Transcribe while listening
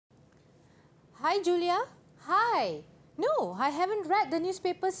Hi, Julia. Hi. No, I haven't read the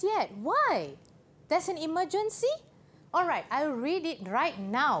newspapers yet. Why? There's an emergency? All right, I'll read it right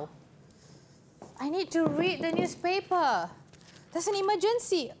now. I need to read the newspaper. There's an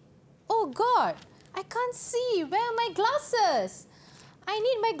emergency. Oh, God. I can't see. Where are my glasses? I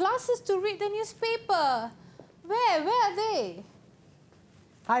need my glasses to read the newspaper. Where are they?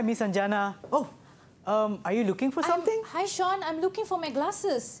 Hi, Miss Anjana. Oh, are you looking for something? Hi, Sean. I'm looking for my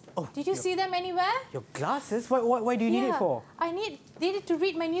glasses. Oh, did you see them anywhere? Your glasses? Why do you need it for? I needed to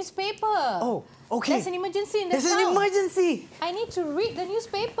read my newspaper. Oh, okay. There's an emergency in the town. There's an emergency. I need to read the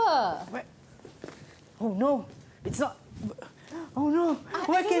newspaper. Oh no, it's not. Oh no,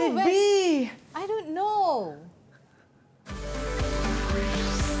 where can it be? I don't know.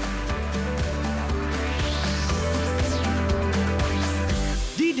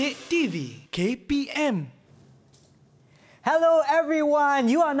 Didik TV KPM. Hello everyone,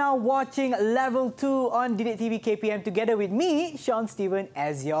 you are now watching Level 2 on Didik TV KPM together with me, Sean Stephen,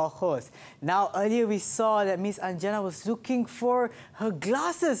 as your host. Now earlier we saw that Miss Anjana was looking for her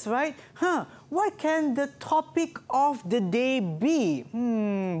glasses, right? What can the topic of the day be?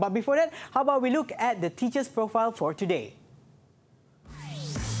 But before that, how about we look at the teacher's profile for today?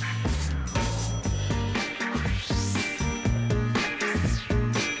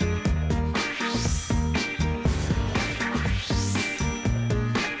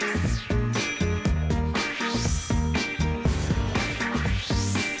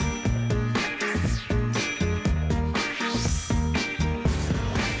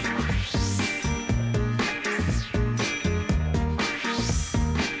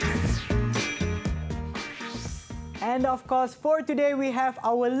 And of course, for today, we have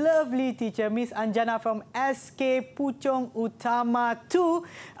our lovely teacher, Miss Anjana from SK Puchong Utama 2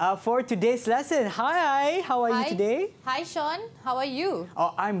 for today's lesson. Hi, how are you today? Hi, Sean. How are you?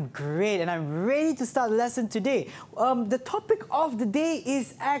 Oh, I'm great and I'm ready to start the lesson today. The topic of the day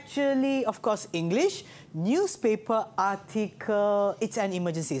is actually, of course, English, newspaper article. It's an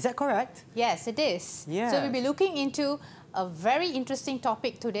emergency. Is that correct? Yes, it is. Yeah. So we'll be looking into a very interesting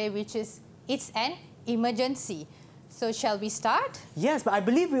topic today, which is it's an emergency. So shall we start? Yes, but I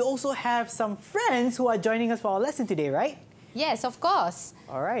believe we also have some friends who are joining us for our lesson today, right? Yes, of course.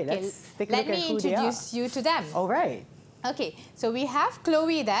 All right, let's take a look at who they are. Let me introduce you to them. All right. Okay, so we have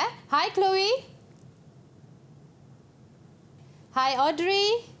Chloe there. Hi, Chloe. Hi,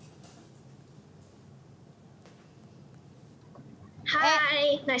 Audrey.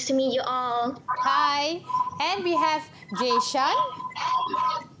 Hi, nice to meet you all. Hi. And we have Jayshan.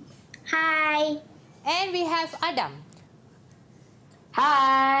 Hi. And we have Adam.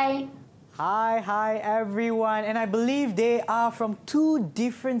 Hi. Hi everyone. And I believe they are from two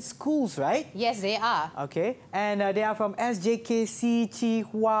different schools, right? Yes, they are. Okay. And they are from SJKC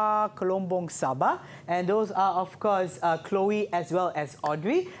Chihua, Kelombong, Sabah. And those are, of course, Chloe as well as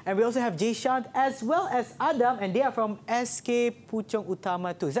Audrey. And we also have Jayshan as well as Adam. And they are from SK Puchong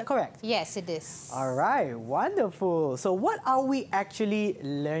Utama 2. Is that correct? Yes, it is. All right. Wonderful. So what are we actually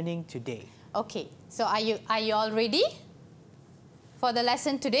learning today? Okay. So are you all ready for the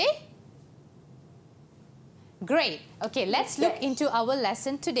lesson today? Great. Okay, let's look into our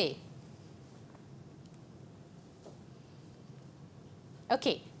lesson today.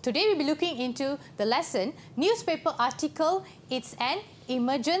 Okay, today we'll be looking into the lesson, newspaper article, it's an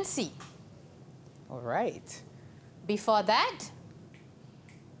emergency. All right. Before that,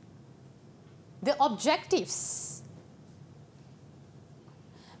 the objectives.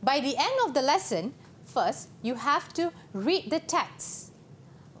 By the end of the lesson, first, you have to read the text,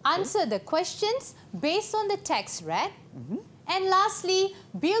 answer the questions based on the text read, and lastly,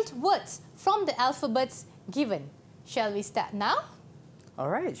 build words from the alphabets given. Shall we start now? All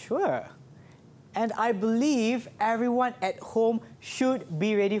right, sure. And I believe everyone at home should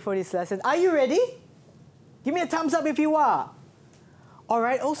be ready for this lesson. Are you ready? Give me a thumbs up if you are. All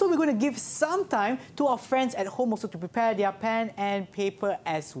right, also we're going to give some time to our friends at home also to prepare their pen and paper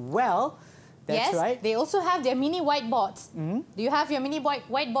as well. That's right. They also have their mini whiteboards. Do you have your mini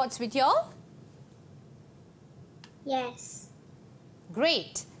whiteboards with you all? Yes.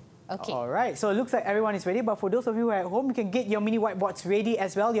 Great. Okay. All right, so it looks like everyone is ready. But for those of you who are at home, you can get your mini whiteboards ready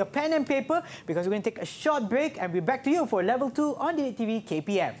as well, your pen and paper, because we're going to take a short break and be back to you for Level 2 on Didik TV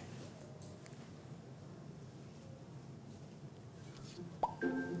KPM.